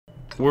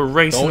We're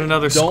racing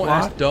another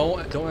squad? Don't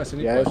ask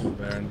any questions,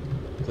 Baron.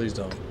 Please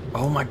don't.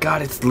 Oh my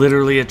god, it's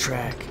literally a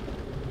track.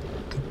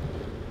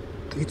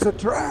 It's a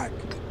track.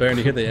 Baron,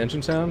 you hear the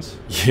engine sounds?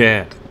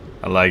 Yeah,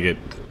 I like it.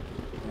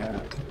 Yeah.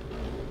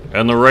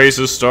 And the race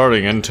is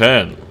starting in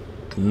 10,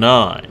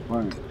 9,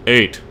 One.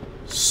 8,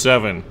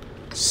 7,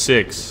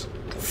 6,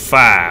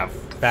 5,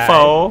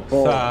 4,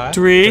 5,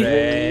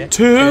 3,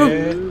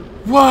 2,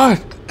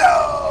 1.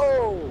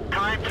 No!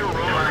 Time to roll.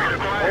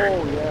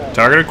 Oh, yeah.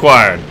 Target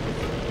acquired.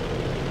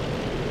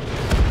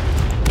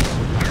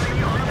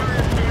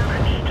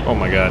 Oh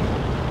my god.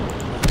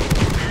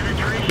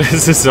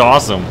 This is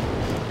awesome.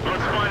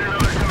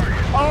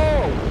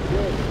 Oh!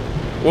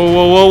 Whoa,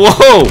 whoa, whoa,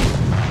 whoa!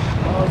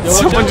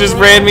 Someone just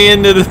ran me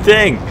into the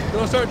thing.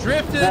 Don't start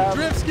drifting.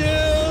 Drift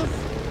skills.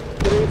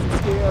 Drift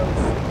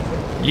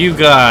skills. You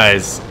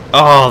guys.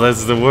 Oh,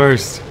 that's the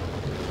worst.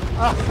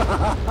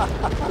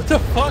 What the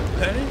fuck,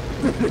 Penny?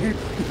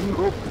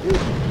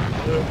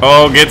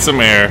 Oh, get some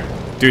air.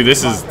 Dude,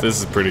 this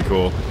is pretty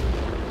cool.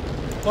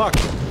 Fuck.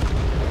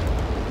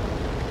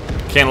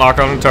 Can't lock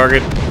on the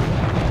target.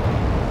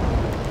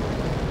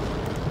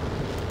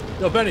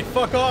 Yo, Benny,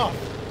 fuck off.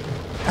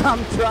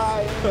 I'm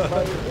trying.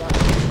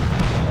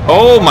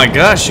 Oh my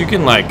gosh, you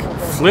can like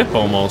flip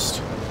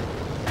almost.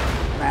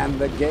 Man,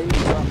 the game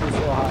jump is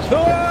so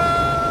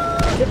high.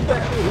 Get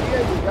back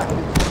here, you guys.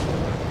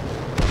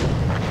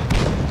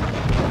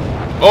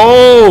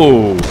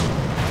 Oh!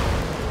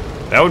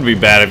 That would be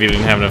bad if you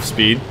didn't have enough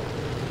speed.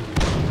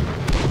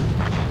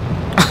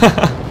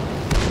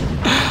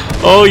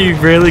 Oh, you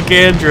really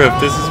can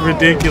drift. This is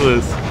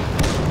ridiculous.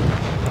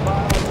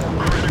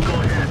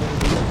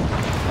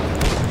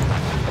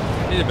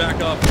 I need to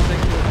back up. I'm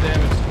taking too much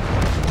damage.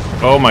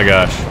 Oh my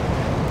gosh.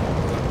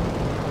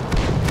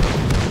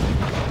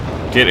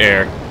 Get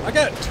air. I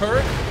got a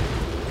turret.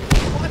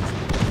 What?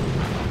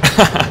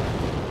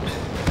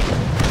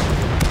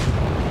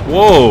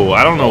 Whoa,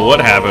 I don't know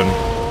what happened.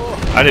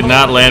 I did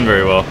not land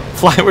very well.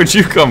 Phly, where'd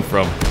you come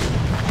from?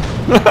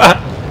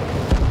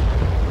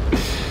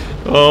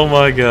 Oh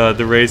my god,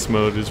 the race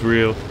mode is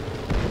real.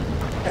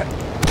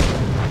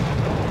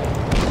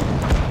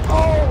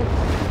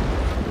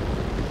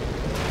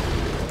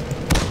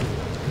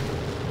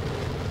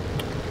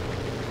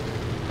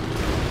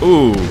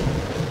 Ooh.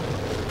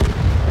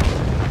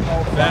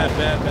 Bad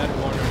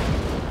corner.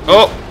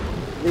 Oh!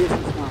 This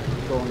is not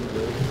going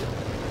good.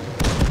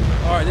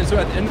 Alright, then so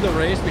at the end of the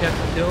race, we have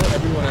to kill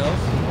everyone else.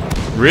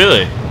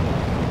 Really?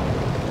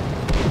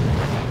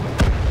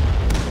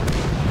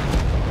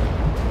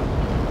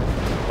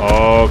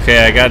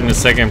 Okay, I got into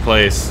second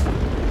place.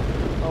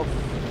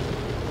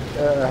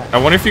 I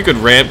wonder if you could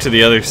ramp to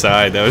the other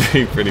side. That would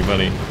be pretty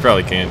funny.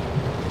 Probably can't.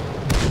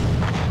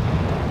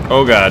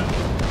 Oh god.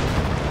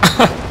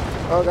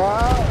 Oh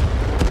god.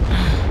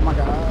 Oh my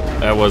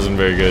god. That wasn't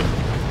very good.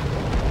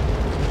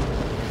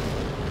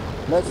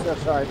 Let's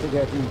just try to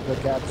get into the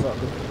cap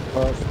socket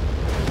first.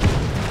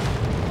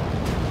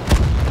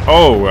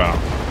 Oh wow.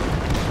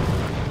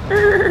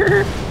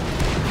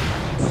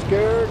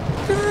 Scared.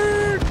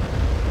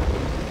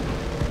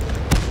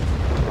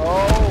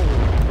 Oh.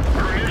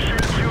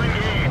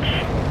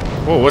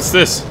 Whoa, what's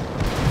this?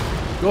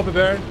 Go up it,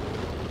 Baron.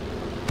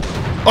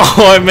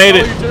 Oh, I made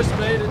it. Oh, you just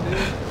made it,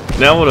 dude.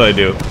 Now what do I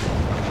do?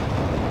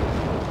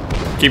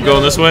 Keep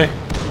going this way?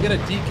 You gotta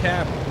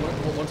decap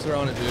once they're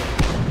on it, dude.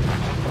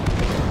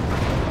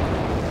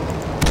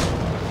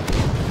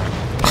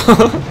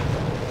 Come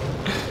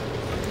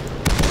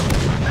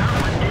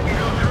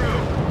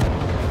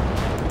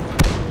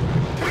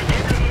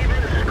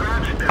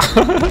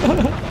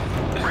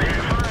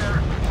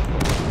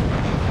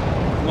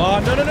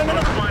on, no.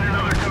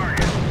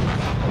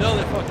 No,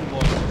 they fucking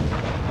won.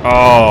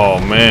 Oh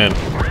man.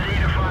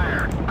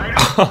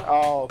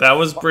 Oh. That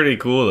was pretty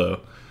cool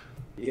though.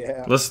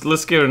 Yeah.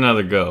 Let's give it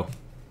another go.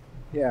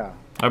 Yeah.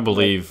 I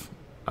believe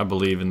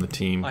in the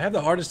team. I have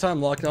the hardest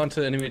time locking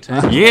onto enemy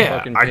tanks. Yeah,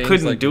 Fucking I pings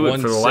couldn't like do it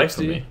for the life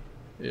of 160. me.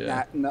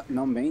 Yeah.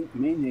 No, me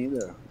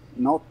neither.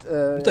 Not.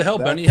 What the hell,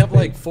 Benny? You have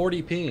like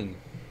 40 ping.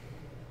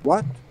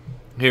 What?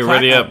 Here,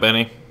 ready up,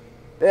 Benny.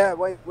 Yeah.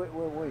 Wait.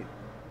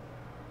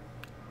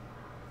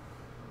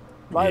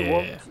 Right,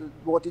 Yeah.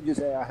 what did you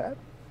say I had?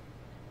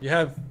 You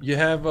have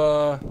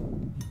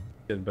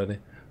Good, Benny.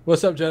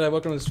 What's up, Jedi?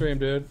 Welcome to the stream,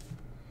 dude.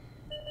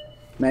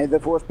 May the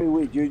force be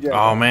with you, Jack.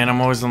 Oh man,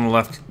 I'm always on the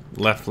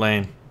left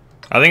lane.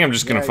 I think I'm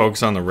just gonna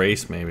focus on the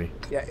race, maybe.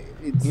 Yeah,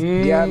 it's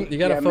you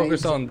gotta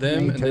focus on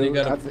them, and then you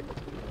gotta.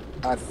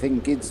 I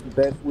think it's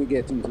best we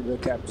get into the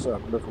cap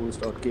circle before we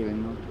start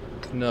killing them.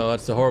 No,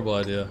 that's a horrible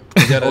idea.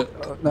 We gotta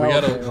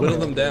whittle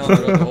them down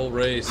throughout the whole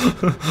race,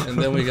 and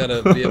then we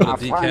gotta be able to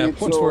decap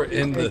once we're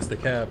in the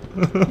cap.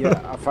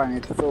 Yeah, I find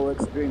it so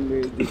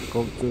extremely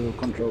difficult to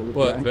control.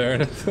 What,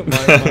 Baron?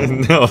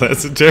 No,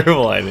 that's a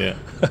terrible idea.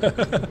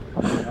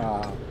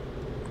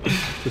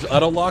 Just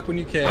auto lock when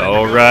you can.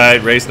 All right,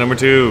 race number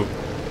 2.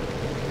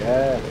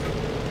 Yeah.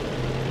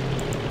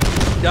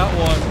 Got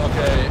one.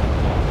 Okay.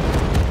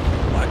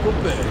 Michael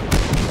Bay.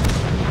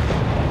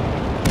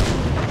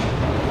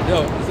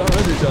 Yo, it's not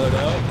with each other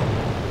now.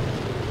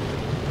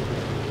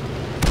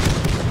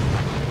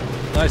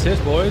 Nice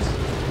hits, boys.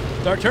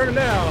 Start turning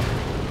now.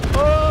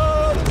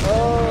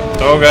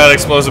 Oh god,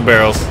 explosive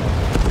barrels.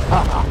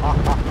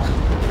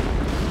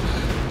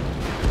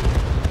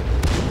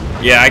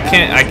 Yeah, I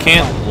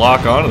can't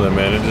lock onto them,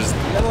 man. It just.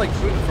 You gotta like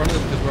shoot in front of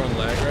them because we're on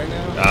lag right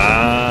now.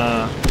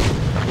 Ah.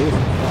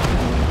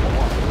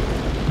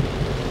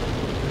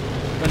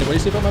 Randy, what do you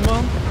say about my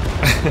mom?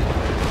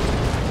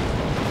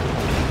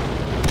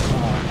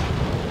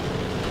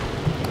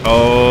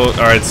 Oh,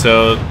 alright,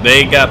 so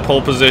they got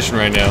pole position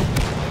right now.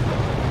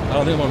 I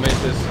don't think I'm gonna make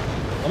this.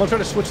 I'm gonna try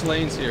to switch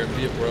lanes here and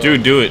be a bro.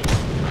 Dude, do it.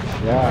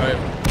 Yeah. Alright,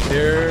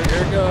 here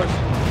it goes.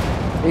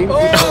 Oh!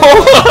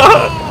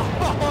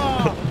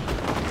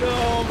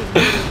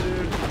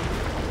 Dude.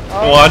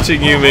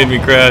 Watching you made me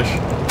crash.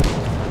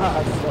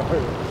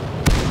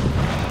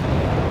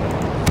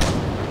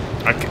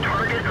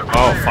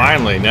 Oh,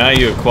 finally. Now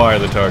you acquire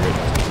the target.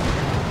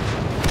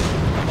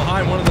 I'm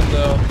behind one of them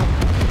though.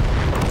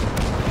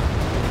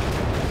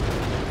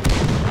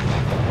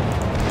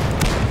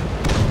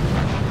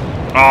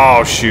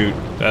 Oh, shoot.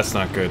 That's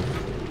not good.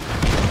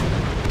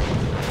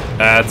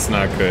 That's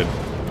not good.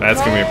 That's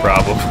gonna be a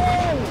problem.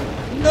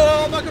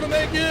 No, I'm not gonna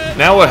make it!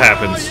 Now what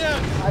happens?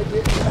 Oh,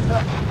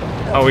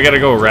 yes. Oh, we gotta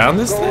go around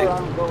this Go thing?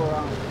 around, go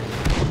around.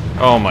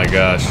 Oh my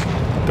gosh.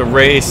 The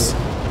race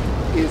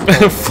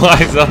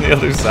flies on the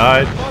other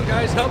side. Come on,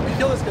 guys, help me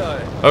kill this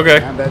guy.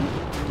 Okay. And then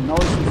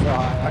noises are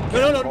high. I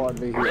can't No,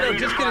 hardly hear. no,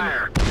 just kidding.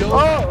 Go,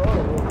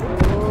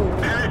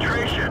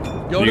 Penetration.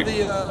 go to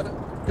the,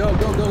 go.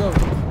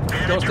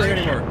 Don't stay here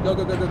anymore. Go.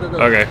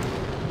 Okay.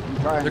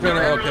 I'm trying. They're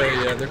gonna, okay,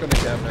 yeah, they're gonna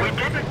cap now.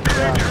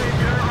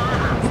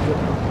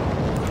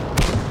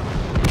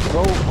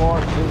 Go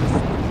hard, please.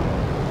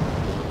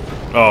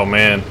 Oh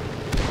man.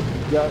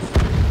 I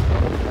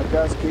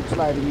just keep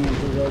sliding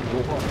into the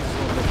door.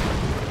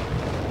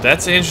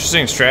 That's an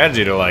interesting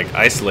strategy to like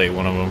isolate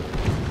one of them.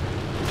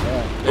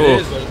 Yeah. It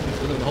is, but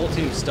when the whole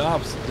team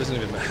stops, it doesn't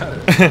even matter.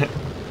 That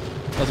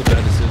was a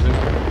bad decision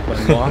by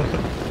moi.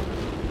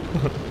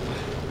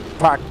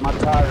 Fuck, my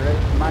tire.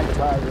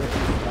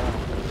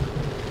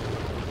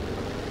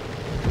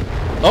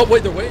 Oh,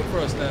 wait, they're waiting for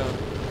us now.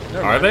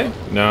 Never Are mind. they?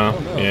 No. Oh,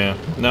 no. Yeah.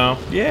 No.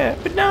 Yeah.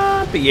 But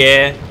no. But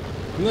yeah.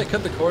 You like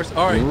cut the course?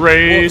 Alright.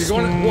 Race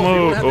Well, if you're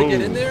gonna have to get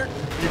mode. in there,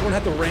 you're gonna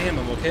have to ram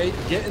them, okay?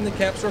 Get in the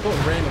cap circle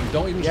and ram them.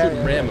 Don't even shoot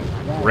them, ram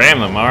them. Ram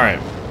them. All right.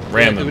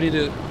 Ram We them. need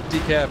to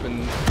decap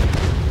and...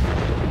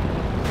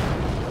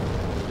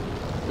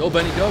 Go,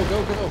 Benny, go.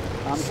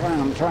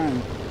 I'm trying.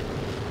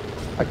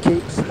 I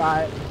keep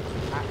sliding.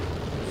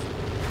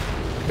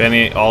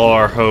 Benny, all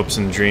our hopes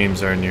and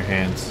dreams are in your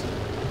hands.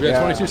 We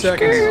got 22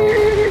 seconds.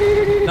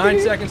 9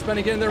 seconds,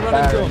 Benny, get in there, run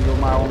into Baron, him.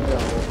 do my own thing.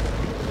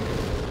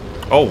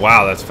 Oh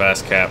wow, that's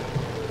fast cap.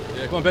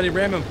 Yeah, come on, Benny,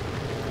 ram him.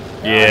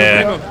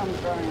 Yeah. I'm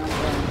trying.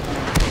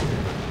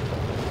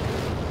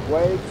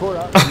 Wait for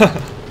us.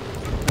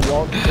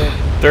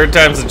 Third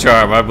time's the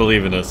charm. I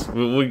believe in us.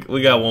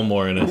 We got one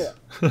more in us.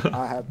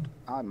 I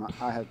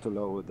have to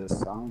lower the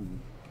sound.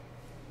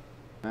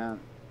 And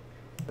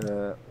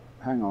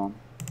hang on.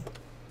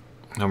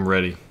 I'm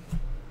ready.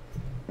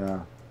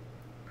 Yeah.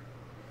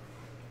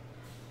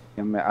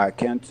 I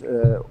can't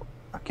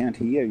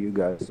hear you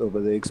guys over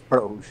the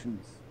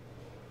explosions.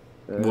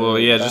 Well,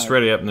 yeah, just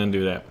ready up and then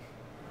do that.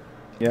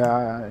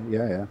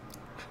 Yeah.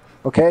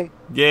 Okay.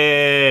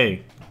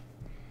 Yay!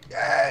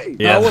 Yay!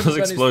 Yeah, No, it wasn't those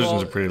Benny's explosions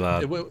fault. are pretty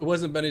loud. It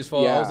wasn't Benny's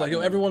fault. I Yeah. was like, yo,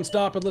 everyone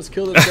stop it, let's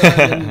kill this guy.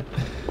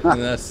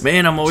 and that's,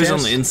 Man, I'm always on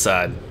Chance- the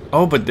inside.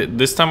 Oh, but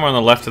this time we're on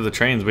the left of the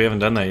trains. We haven't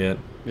done that yet.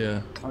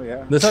 Yeah. Oh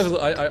yeah. This side,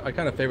 I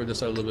kind of favor this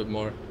side a little bit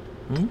more.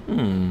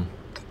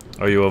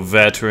 Are you a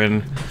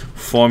veteran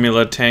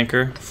Formula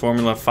tanker?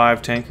 Formula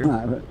 5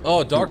 tanker?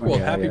 Oh, Dark World,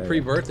 Yeah, happy yeah.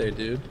 pre-birthday,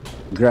 dude.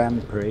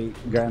 Grand Prix.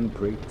 Grand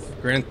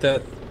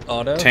Theft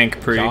Auto.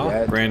 Tank Prix.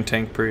 Ja? Grand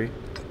Tank Prix.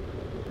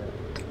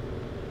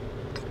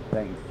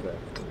 Thanks.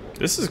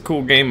 This is a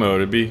cool game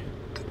mode. I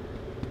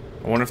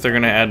wonder if they're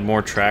going to add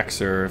more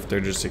tracks or if they're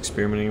just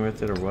experimenting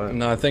with it or what.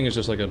 No, I think it's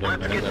just like a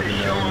event every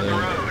now and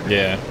then.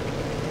 Yeah.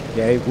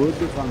 Yeah, it would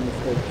be fun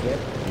if they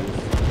kept this.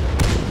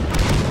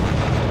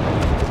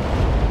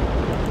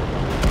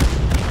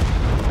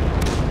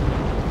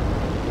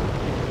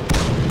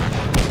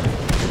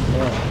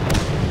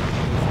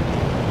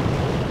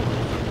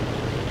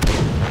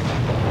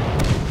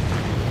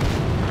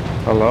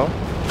 Hello?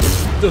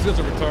 Those guys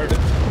are retarded.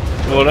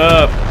 What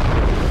up?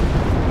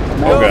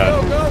 No, Oh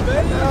god.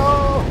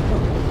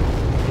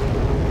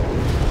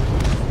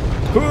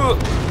 Go,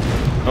 baby!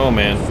 Oh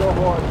man. So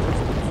hard to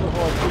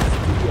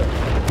steer.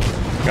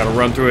 Gotta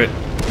run through it.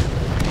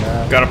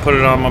 Yeah. Gotta put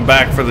it on my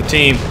back for the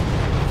team.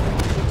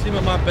 Team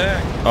on my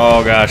back.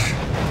 Oh gosh.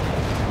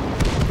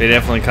 They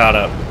definitely caught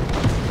up.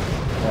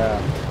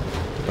 Yeah.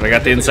 But I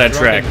got the inside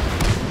track. A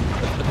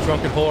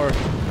drunken whore.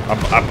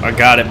 I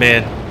got it,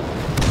 man.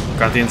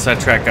 Got the inside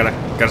track.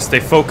 Gotta stay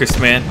focused,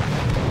 man.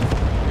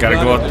 Gotta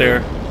go out there.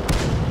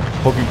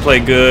 Hope you play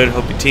good.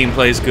 Hope your team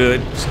plays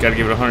good. Just gotta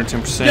give it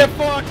 110%. Get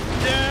fucked!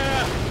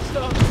 Yeah!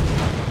 Stop!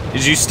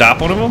 Did you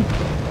stop one of them?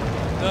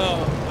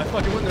 No, I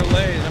fucking went in their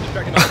lane. I'm just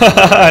tracking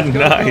them. Go,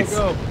 Nice.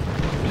 Go.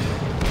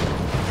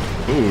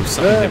 Ooh,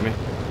 something hit me.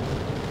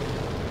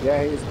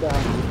 Yeah, he's down.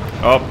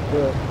 Oh,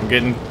 Good. I'm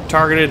getting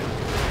targeted.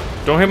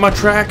 Don't hit my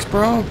tracks,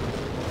 bro.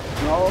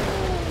 No.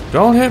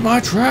 Don't hit my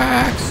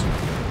tracks.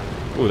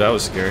 Ooh, that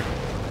was scary.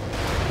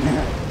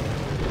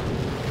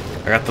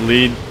 I got the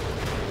lead.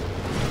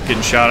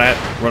 Getting shot at,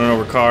 running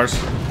over cars,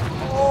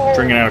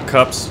 drinking out of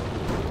cups.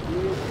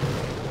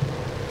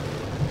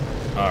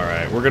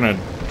 Alright, we're gonna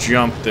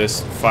jump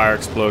this fire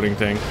exploding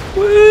thing.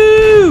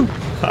 Woo!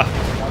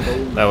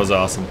 That was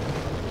awesome.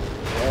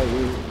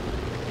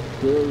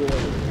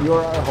 Yeah,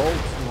 you're our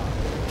host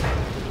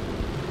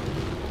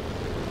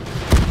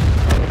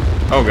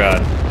Oh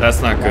god,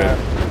 that's not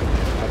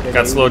good.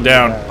 Got slowed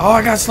down. Oh,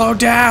 I got slowed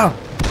down!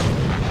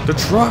 The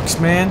trucks,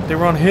 man, they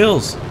were on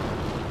hills.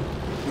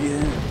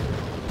 Yeah.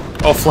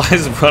 Oh,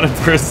 Phly's running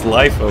for his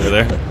life over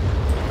there.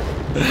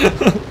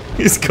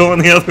 He's going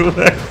the other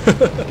way.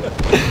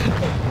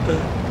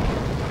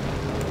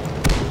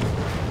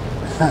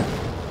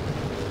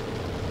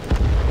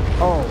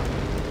 Oh.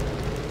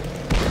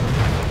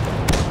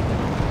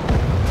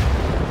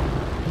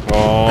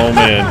 Oh,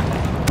 man.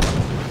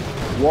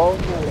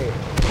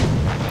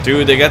 Wonderly.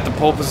 Dude, they got the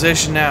pole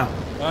position now.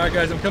 Alright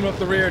guys, I'm coming up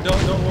the rear. Don't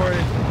worry.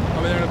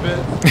 I'll be there in a bit.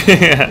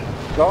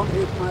 Yeah. Don't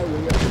hit my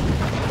wheel.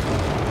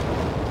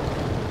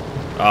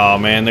 Oh,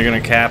 man, they're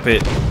gonna cap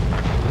it.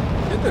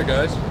 Get there,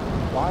 guys.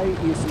 Why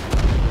is it?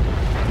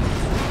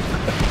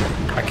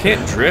 I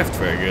can't drift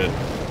very good.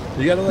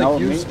 You gotta like No,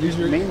 use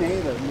your. me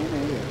neither.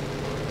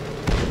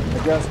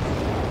 I just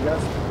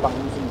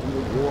bounce into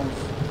the walls.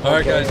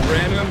 Alright Okay. guys,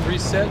 ram him,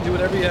 reset, do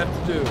whatever you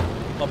have to do.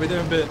 I'll be there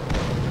in a bit.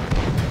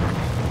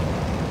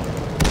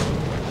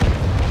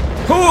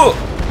 Ooh!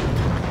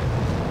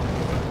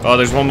 Oh,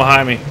 there's one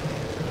behind me.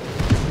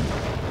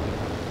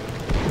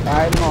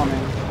 I'm on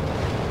it.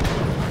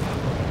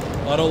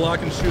 Auto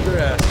lock and shoot their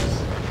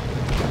asses.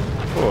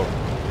 Cool.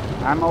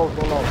 I'm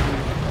auto locking.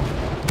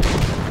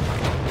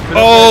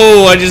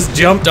 Oh, I just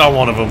jumped on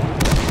one of them.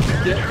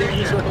 Get in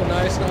the circle.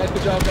 Nice.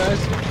 Good job, guys.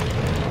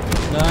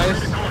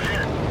 Nice.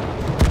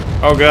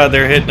 Oh god,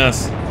 they're hitting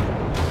us.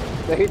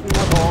 They're hitting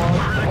us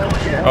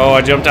hard. Oh,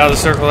 I jumped out of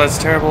the circle. That's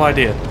a terrible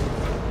idea.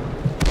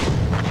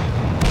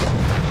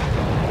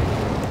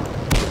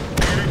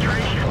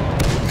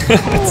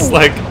 It's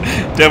like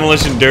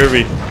Demolition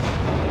Derby.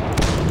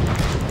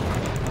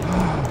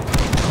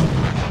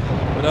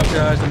 What up,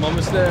 guys? The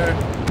moment's there.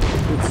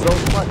 It's so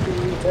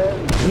fucking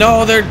intense.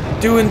 No, they're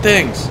doing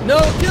things. No,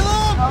 kill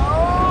him!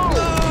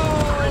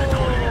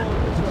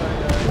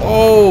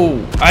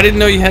 Oh, I didn't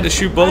know you had to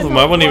shoot both of them.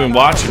 I wasn't even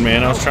watching,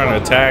 man. I was trying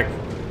to attack.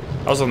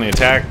 I was on the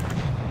attack.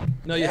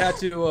 No, you had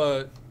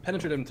to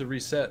penetrate him to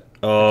reset.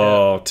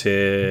 Oh,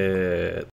 tit.